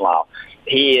Javon Kinlaw.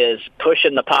 He is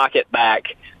pushing the pocket back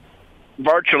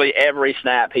virtually every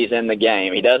snap he's in the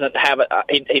game. He doesn't have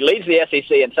he leads the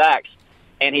SEC in sacks,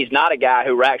 and he's not a guy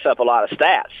who racks up a lot of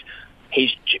stats.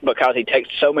 Because he takes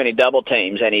so many double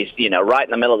teams, and he's right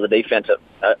in the middle of the defense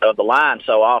of the line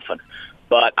so often.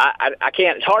 But I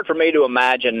can't. It's hard for me to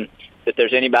imagine that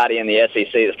there's anybody in the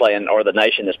SEC that's playing, or the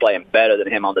nation that's playing better than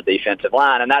him on the defensive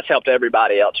line, and that's helped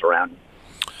everybody else around him.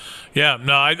 Yeah,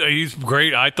 no, he's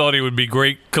great. I thought he would be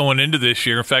great going into this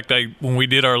year. In fact, when we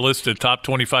did our list of top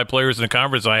 25 players in the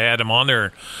conference, I had him on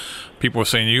there. People were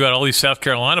saying, "You got all these South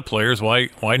Carolina players. Why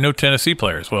no Tennessee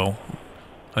players?" Well,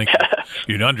 I think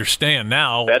you'd understand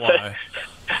now why.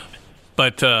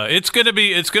 But it's going to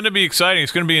be exciting.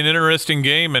 It's going to be an interesting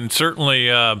game, and certainly,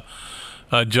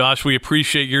 Josh, we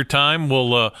appreciate your time.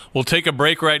 We'll take a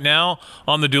break right now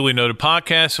on the Dooley Noted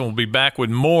podcast, and we'll be back with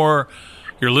more.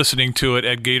 You're listening to it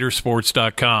at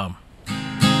Gatorsports.com.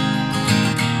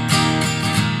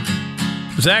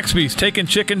 Zaxby's taking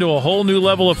chicken to a whole new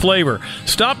level of flavor.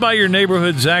 Stop by your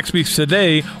neighborhood Zaxby's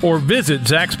today or visit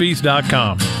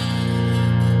Zaxby's.com.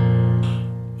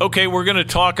 Okay, we're going to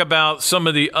talk about some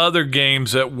of the other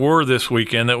games that were this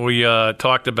weekend that we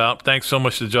talked about. Thanks so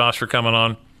much to Josh for coming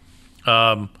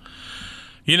on.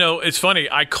 It's funny.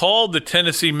 I called the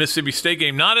Tennessee-Mississippi State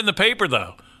game, not in the paper,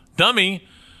 though. Dummy.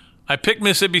 I picked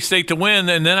Mississippi State to win,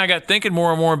 and then I got thinking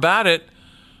more and more about it,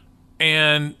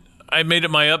 and I made it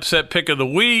my upset pick of the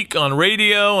week on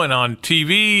radio and on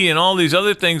TV and all these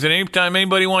other things. And anytime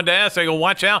anybody wanted to ask, I go,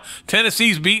 watch out.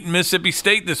 Tennessee's beating Mississippi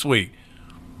State this week.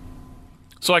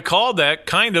 So I called that,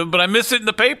 kind of, but I missed it in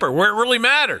the paper where it really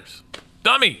matters.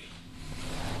 Dummy.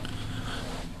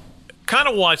 Kind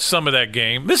of watched some of that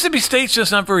game. Mississippi State's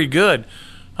just not very good.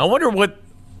 I wonder what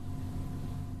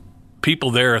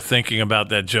people there are thinking about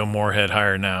that Joe Moorhead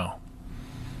hire now.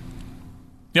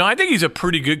 I think he's a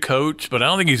pretty good coach, but I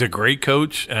don't think he's a great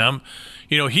coach. And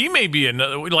he may be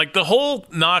another. Like the whole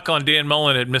knock on Dan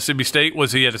Mullen at Mississippi State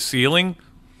was he had a ceiling,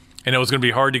 and it was going to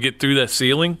be hard to get through that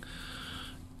ceiling.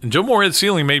 And Joe Moorhead's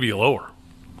ceiling may be lower.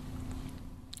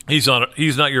 He's not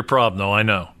your problem, though. I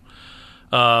know.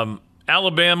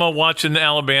 Alabama, watching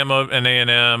Alabama and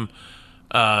A&M.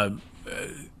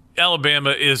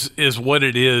 Alabama is what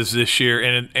it is this year,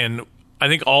 and I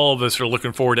think all of us are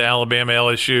looking forward to Alabama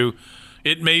LSU.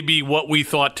 It may be what we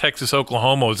thought Texas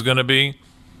Oklahoma was going to be.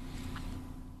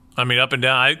 I mean, up and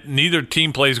down. Neither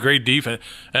team plays great defense,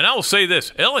 and I will say this: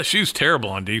 LSU's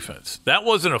terrible on defense. That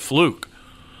wasn't a fluke.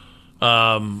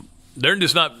 They're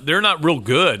not real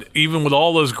good, even with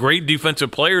all those great defensive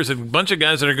players and a bunch of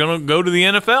guys that are going to go to the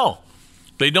NFL.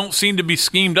 They don't seem to be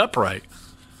schemed up right.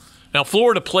 Now,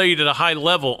 Florida played at a high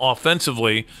level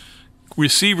offensively.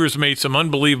 Receivers made some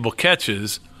unbelievable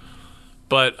catches.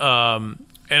 But, and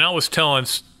I was telling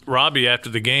Robbie after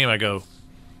the game, I go,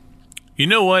 you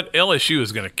know what? LSU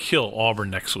is going to kill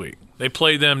Auburn next week. They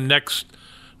play them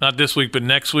not this week, but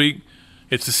next week.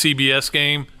 It's a CBS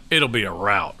game. It'll be a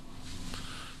rout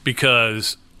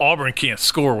because Auburn can't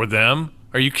score with them.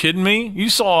 Are you kidding me? You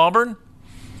saw Auburn?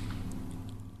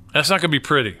 That's not going to be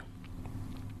pretty.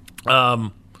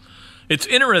 It's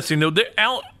interesting, though.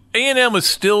 A&M is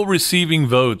still receiving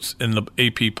votes in the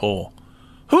AP poll.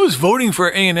 Who is voting for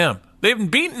A&M? They haven't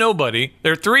beaten nobody.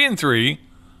 They're 3-3.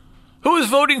 Who is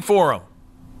voting for them?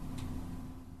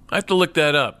 I have to look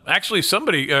that up. Actually,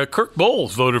 somebody, Kirk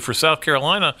Bowles, voted for South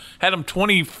Carolina, had them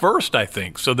 21st, I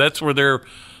think. So that's where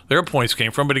their points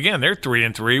came from. But again, they're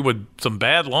 3-3 with some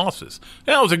bad losses.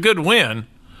 That was a good win.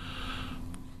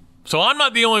 So I'm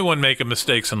not the only one making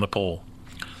mistakes in the poll.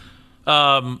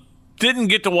 Didn't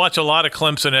get to watch a lot of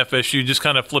Clemson FSU. Just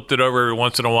kind of flipped it over every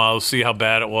once in a while to see how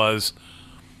bad it was.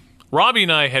 Robbie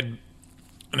and I had,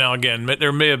 now again,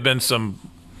 there may have been some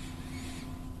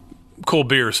cool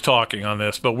beers talking on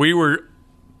this, but we were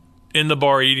in the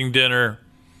bar eating dinner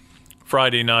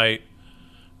Friday night,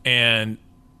 and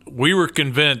we were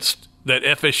convinced that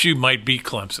FSU might beat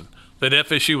Clemson, that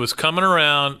FSU was coming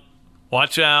around.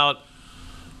 Watch out.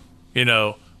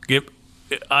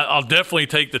 I'll definitely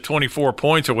take the 24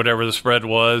 points or whatever the spread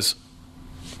was.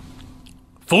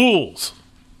 Fools,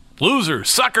 losers,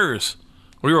 suckers.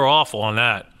 We were awful on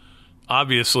that.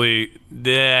 Obviously,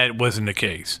 that wasn't the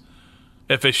case.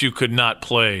 FSU could not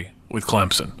play with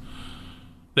Clemson.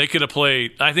 They could have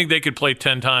played, I think they could play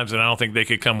 10 times, and I don't think they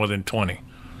could come within 20.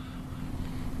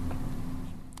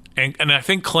 And I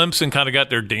think Clemson kind of got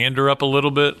their dander up a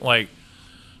little bit, like,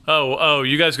 oh,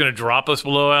 you guys going to drop us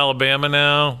below Alabama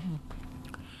now?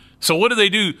 So what do they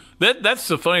do? That's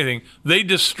the funny thing. They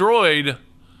destroyed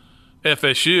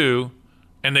FSU,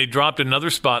 and they dropped another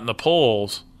spot in the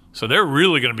polls. So they're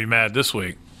really going to be mad this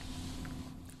week.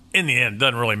 In the end, it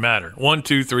doesn't really matter. 1,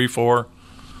 2, 3, 4.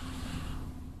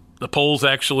 The polls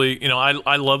actually,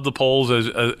 I love the polls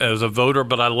as a voter,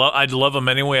 but I'd love them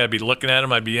anyway. I'd be looking at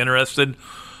them. I'd be interested.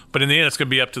 But in the end, it's going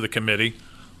to be up to the committee.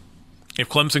 If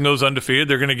Clemson goes undefeated,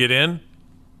 they're going to get in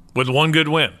with one good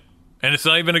win. And it's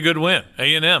not even a good win.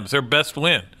 A&M's their best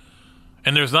win.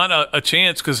 And there's not a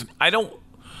chance because I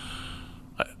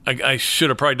should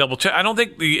have probably double-checked. I don't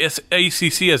think the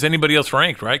ACC has anybody else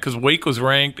ranked, right? Because Wake was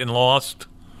ranked and lost.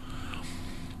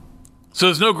 So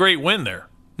there's no great win there.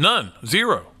 None.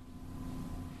 0.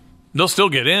 They'll still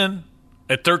get in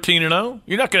at 13-0.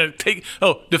 You're not going to take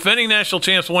 – defending national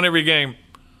champs won every game.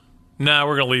 Nah,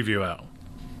 we're going to leave you out.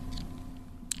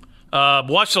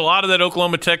 Watched a lot of that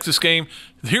Oklahoma-Texas game.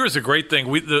 Here's a great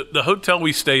thing. The hotel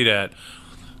we stayed at,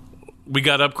 we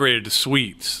got upgraded to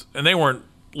suites. And they weren't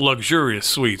luxurious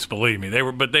suites, believe me. They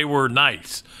were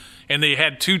nice. And they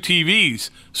had 2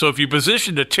 TVs. So if you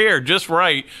positioned a chair just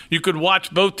right, you could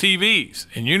watch both TVs.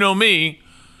 And you know me,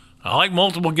 I like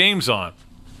multiple games on.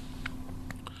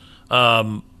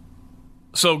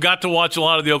 So got to watch a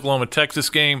lot of the Oklahoma-Texas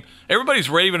game. Everybody's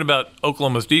raving about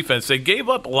Oklahoma's defense. They gave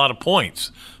up a lot of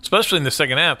points, especially in the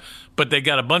second half, but they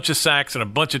got a bunch of sacks and a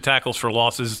bunch of tackles for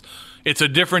losses. It's a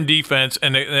different defense,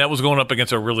 and that was going up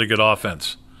against a really good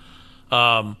offense.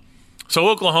 So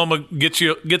Oklahoma gets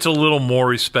a little more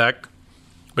respect.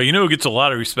 But you know who gets a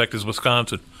lot of respect is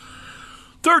Wisconsin.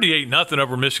 38-0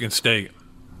 over Michigan State.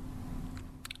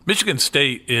 Michigan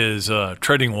State is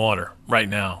treading water right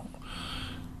now.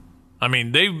 I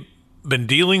mean, they've been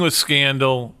dealing with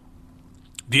scandal,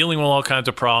 dealing with all kinds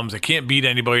of problems. They can't beat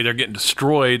anybody. They're getting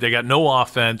destroyed. They got no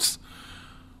offense.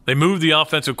 They moved the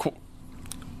offensive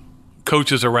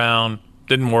coaches around.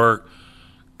 Didn't work.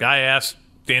 Guy asked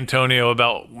D'Antonio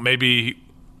about maybe,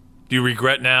 do you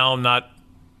regret now not?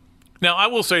 Now, I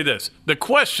will say this. The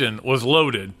question was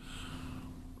loaded.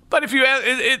 But if you ask,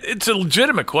 it's a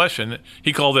legitimate question.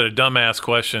 He called it a dumbass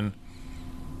question.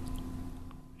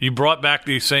 You brought back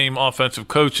these same offensive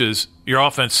coaches. Your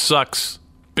offense sucks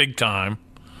big time.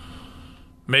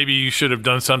 Maybe you should have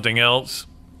done something else.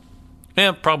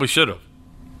 Yeah, probably should have.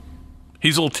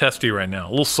 He's a little testy right now,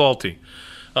 a little salty.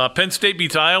 Penn State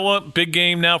beats Iowa. Big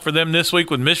game now for them this week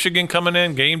with Michigan coming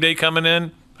in, game day coming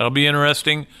in. That'll be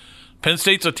interesting. Penn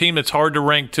State's a team that's hard to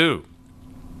rank, too.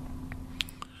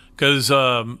 Because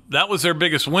that was their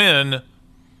biggest win,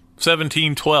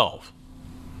 17-12.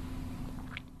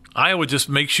 Iowa just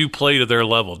makes you play to their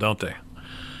level, don't they?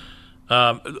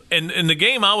 And the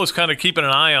game I was kind of keeping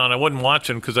an eye on, I wasn't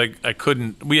watching because I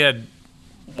couldn't. We had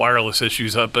wireless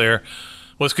issues up there.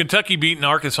 Was Kentucky beating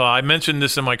Arkansas? I mentioned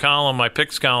this in my column, my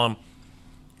picks column.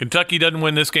 Kentucky doesn't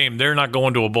win this game, they're not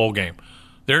going to a bowl game.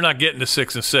 They're not getting to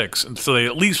 6-6, and so they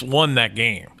at least won that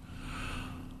game.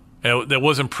 That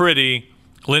wasn't pretty.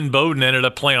 Lynn Bowden ended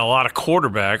up playing a lot of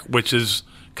quarterback, which is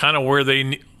kind of where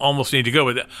they almost need to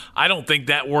go. But I don't think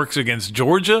that works against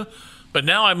Georgia. But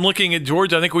now I'm looking at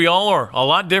Georgia. I think we all are a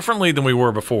lot differently than we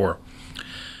were before.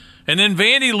 And then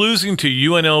Vandy losing to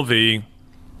UNLV,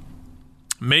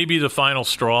 maybe the final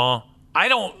straw. I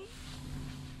don't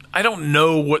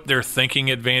know what they're thinking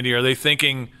at Vandy. Are they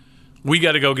thinking we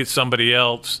got to go get somebody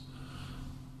else?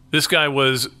 This guy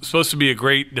was supposed to be a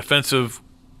great defensive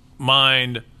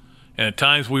mind. And at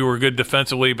times we were good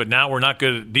defensively, but now we're not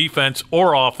good at defense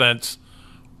or offense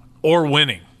or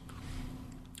winning.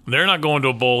 They're not going to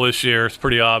a bowl this year. It's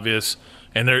pretty obvious.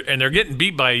 And they're getting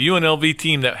beat by a UNLV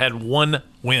team that had one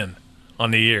win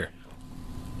on the year.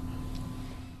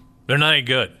 They're not any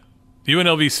good.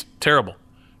 UNLV's terrible.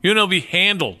 UNLV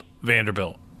handled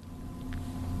Vanderbilt.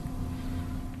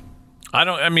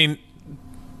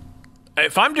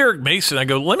 If I'm Derek Mason, I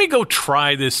go, let me go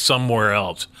try this somewhere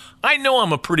else. I know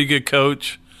I'm a pretty good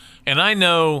coach, and I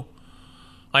know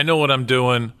what I'm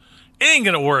doing. It ain't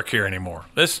going to work here anymore.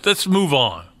 Let's move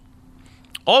on.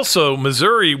 Also,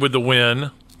 Missouri with the win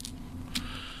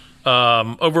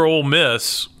over Ole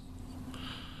Miss,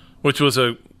 which was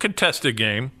a contested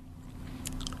game.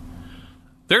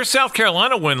 Their South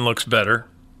Carolina win looks better.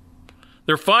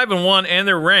 They're 5-1, and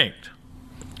they're ranked.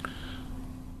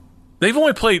 They've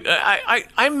only played –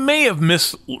 I may have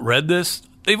misread this.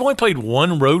 They've only played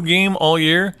one road game all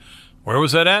year. Where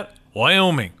was that at?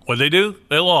 Wyoming. What'd they do?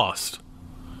 They lost.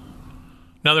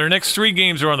 Now, their next 3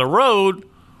 games are on the road,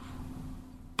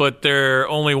 but they're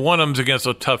only one of them's against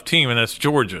a tough team, and that's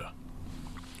Georgia.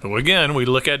 So, again, we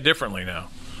look at differently now.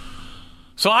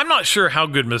 So, I'm not sure how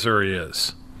good Missouri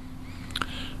is.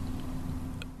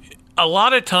 A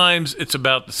lot of times it's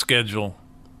about the schedule.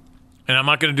 And I'm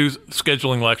not going to do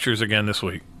scheduling lectures again this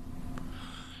week.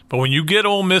 But when you get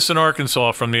Ole Miss and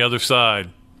Arkansas from the other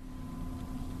side,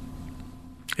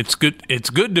 it's good. It's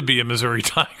good to be a Missouri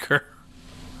Tiger.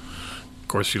 Of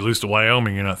course, you lose to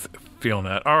Wyoming, you're not feeling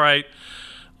that. All right.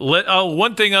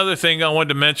 Other thing I wanted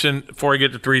to mention before I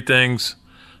get to 3 things.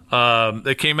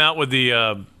 They came out with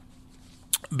the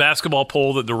basketball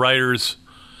poll that the writers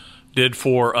did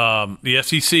for the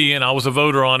SEC, and I was a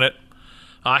voter on it.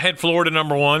 I had Florida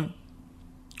number 1.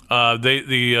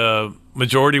 The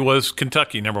majority was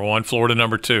Kentucky number 1, Florida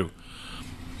number 2.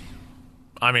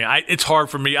 I mean, it's hard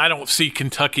for me. I don't see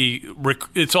Kentucky.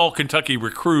 It's all Kentucky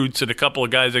recruits and a couple of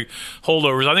guys that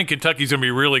holdovers. I think Kentucky's going to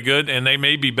be really good, and they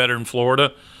may be better than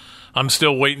Florida. I'm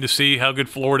still waiting to see how good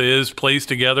Florida plays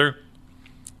together.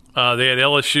 They had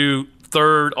LSU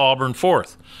 3rd, Auburn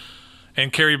 4th.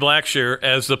 And Kerry Blackshear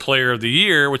as the player of the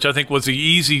year, which I think was the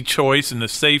easy choice and the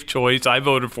safe choice. I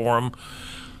voted for him.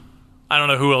 I don't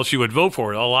know who else you would vote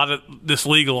for. A lot of this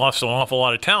league lost an awful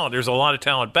lot of talent. There's a lot of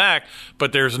talent back,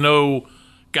 but there's no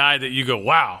guy that you go,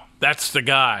 wow, that's the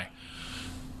guy.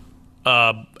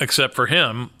 Except for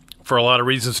him, for a lot of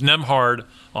reasons. Nemhard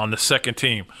on the second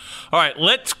team. All right,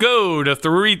 let's go to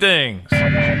 3 things.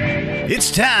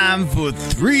 It's time for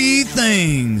 3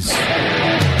 things.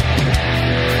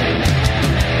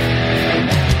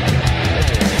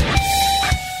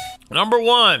 Number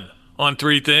 1 on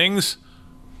 3 things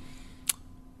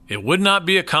It would not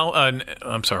be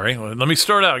I'm sorry, let me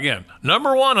start out again.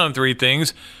 Number one on three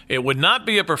things, it would not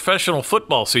be a professional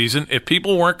football season if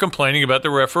people weren't complaining about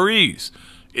the referees.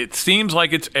 It seems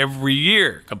like it's every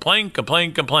year. Complain.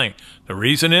 The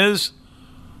reason is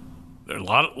there's a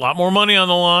lot more money on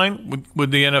the line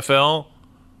with the NFL.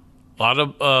 A lot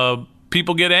of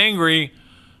people get angry.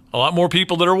 A lot more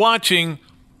people that are watching.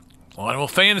 A lot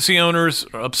of fantasy owners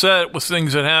are upset with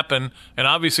things that happen. And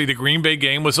obviously the Green Bay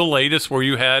game was the latest where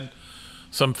you had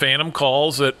some phantom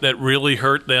calls that really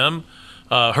hurt them,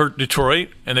 hurt Detroit,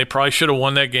 and they probably should have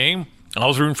won that game. I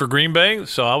was rooting for Green Bay,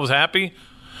 so I was happy.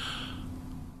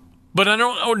 But I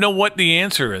don't know what the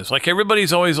answer is. Like,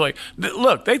 everybody's always like,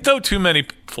 look, they throw too many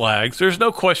flags. There's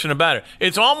no question about it.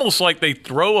 It's almost like they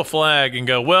throw a flag and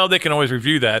go, well, they can always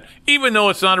review that, even though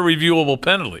it's not a reviewable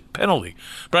penalty.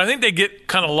 But I think they get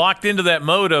kind of locked into that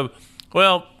mode of,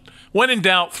 well, when in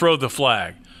doubt, throw the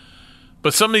flag.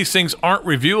 But some of these things aren't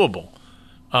reviewable.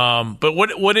 But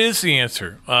what is the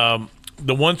answer?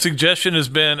 The one suggestion has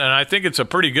been, and I think it's a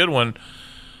pretty good one,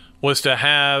 was to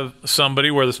have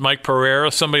somebody, whether it's Mike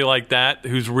Pereira, somebody like that,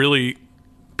 who's really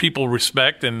people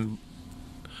respect and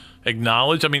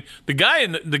acknowledge. I mean, the guy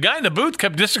in the booth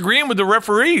kept disagreeing with the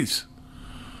referees.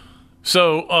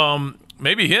 So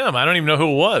maybe him. I don't even know who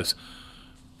it was.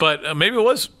 But maybe it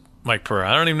was Mike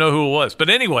Pereira. I don't even know who it was. But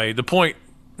anyway, the point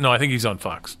 – no, I think he's on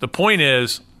Fox. The point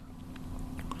is,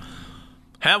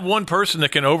 have one person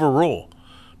that can overrule.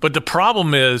 But the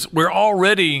problem is we're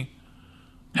already –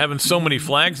 having so many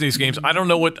flags in these games. I don't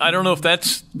know if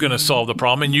that's going to solve the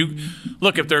problem. And you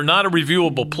look, if they're not a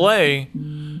reviewable play,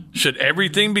 should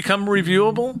everything become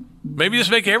reviewable? Maybe just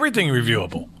make everything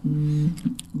reviewable.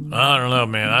 I don't know,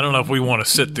 man. I don't know if we want to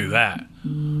sit through that.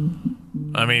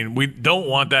 I mean, we don't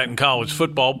want that in college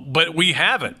football, but we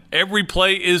have it. Every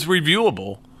play is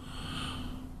reviewable.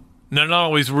 They're not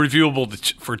always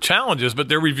reviewable for challenges, but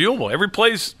they're reviewable. Every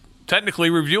play's technically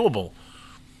reviewable.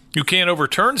 You can't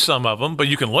overturn some of them, but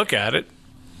you can look at it.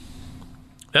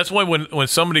 That's why when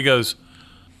somebody goes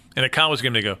in a college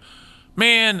game, they go,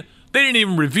 man, they didn't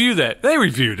even review that. They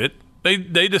reviewed it. They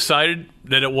decided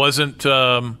that it wasn't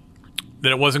going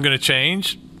to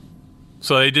change,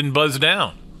 so they didn't buzz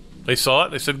down. They saw it.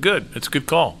 They said, good. It's a good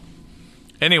call.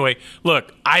 Anyway,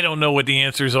 look, I don't know what the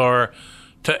answers are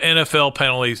to NFL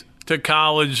penalties, to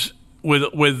college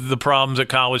with the problems that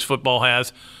college football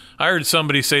has. I heard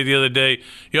somebody say the other day,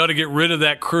 you ought to get rid of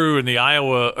that crew in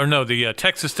the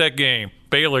Texas Tech game,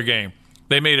 Baylor game.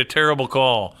 They made a terrible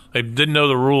call. They didn't know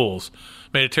the rules.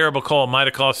 Made a terrible call. Might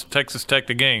have cost Texas Tech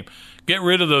the game. Get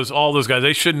rid of all those guys.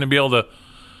 They shouldn't be able to.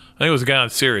 I think it was a guy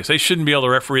on Sirius. They shouldn't be able to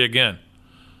referee again.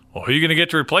 Well, who are you going to get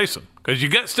to replace them?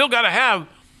 Because still got to have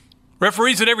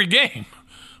referees at every game.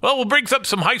 Well, we'll bring up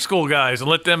some high school guys and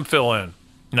let them fill in.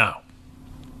 No.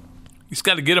 He's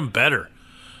got to get them better.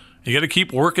 You got to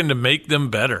keep working to make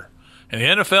them better. And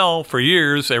the NFL, for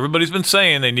years, everybody's been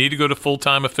saying they need to go to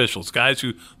full-time officials, guys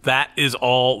who that is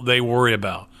all they worry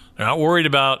about. They're not worried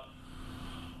about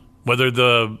whether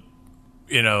they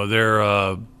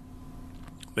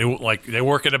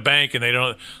work at a bank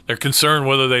and they're concerned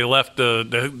whether they left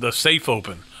the safe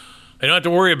open. They don't have to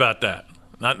worry about that.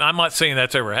 I'm not saying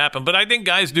that's ever happened, but I think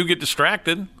guys do get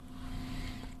distracted.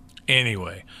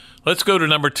 Anyway, let's go to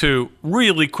number 2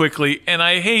 really quickly, and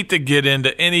I hate to get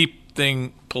into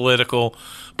anything political,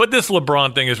 but this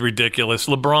LeBron thing is ridiculous.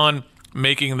 LeBron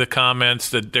making the comments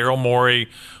that Daryl Morey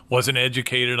wasn't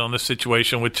educated on the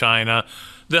situation with China.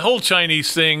 The whole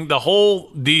Chinese thing, the whole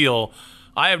deal,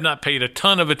 I have not paid a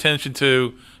ton of attention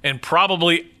to and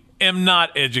probably am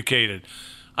not educated.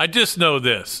 I just know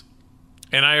this,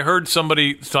 and I heard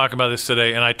somebody talk about this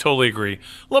today, and I totally agree.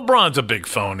 LeBron's a big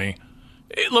phony.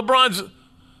 LeBron's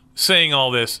saying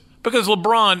all this because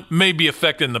LeBron may be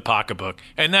affecting the pocketbook,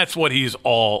 and that's what he's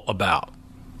all about.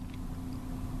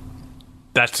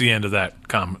 That's the end of that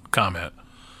comment.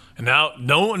 And now,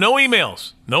 no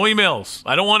emails. No emails.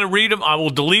 I don't want to read them. I will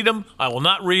delete them. I will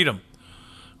not read them.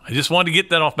 I just wanted to get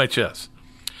that off my chest.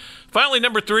 Finally,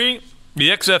 number 3, the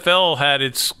XFL had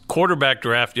its quarterback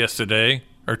draft yesterday,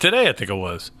 or today I think it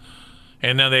was.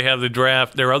 And now they have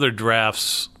their other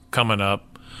drafts coming up.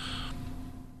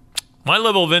 My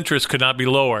level of interest could not be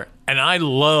lower, and I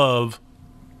love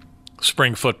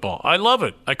spring football. I love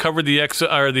it. I covered the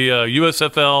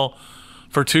USFL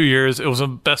for 2 years. It was the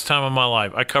best time of my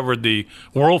life. I covered the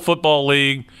World Football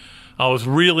League. I was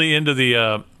really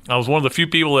into I was one of the few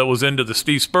people that was into the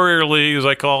Steve Spurrier League, as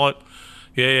I call it,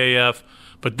 the AAF.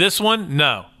 But this one,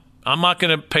 no. I'm not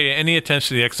going to pay any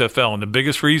attention to the XFL, and the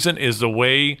biggest reason is the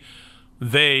way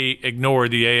they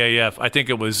ignored the AAF. I think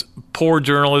it was poor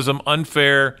journalism,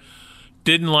 unfair.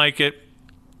 Didn't like it.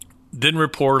 didn't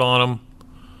report on them,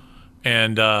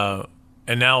 and now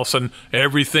all of a sudden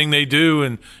everything they do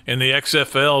in the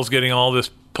XFL is getting all this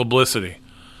publicity.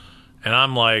 And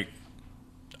I'm like,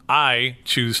 I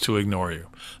choose to ignore you.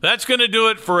 That's going to do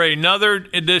it for another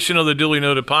edition of the Dooley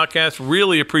Noted podcast.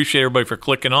 Really appreciate everybody for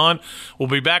clicking on. We'll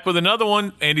be back with another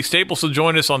one. Andy Staples will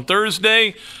join us on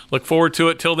Thursday. Look forward to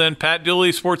it. Till then, Pat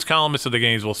Dooley, sports columnist of the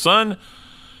Gainesville Sun.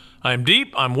 I'm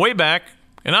deep, I'm way back,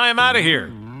 and I am out of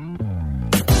here.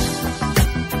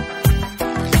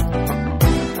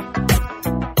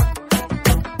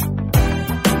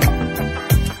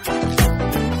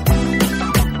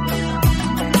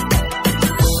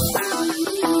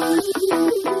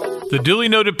 The Dooley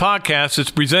Noted podcast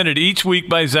is presented each week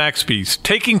by Zaxby's,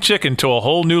 taking chicken to a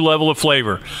whole new level of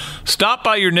flavor. Stop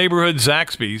by your neighborhood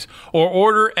Zaxby's or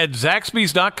order at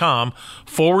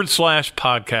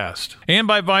zaxbys.com/podcast. And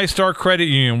by ViStar Credit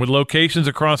Union with locations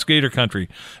across Gator Country.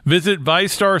 Visit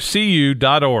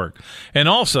ViStarCU.org. And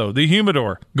also the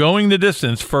Humidor, going the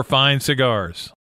distance for fine cigars.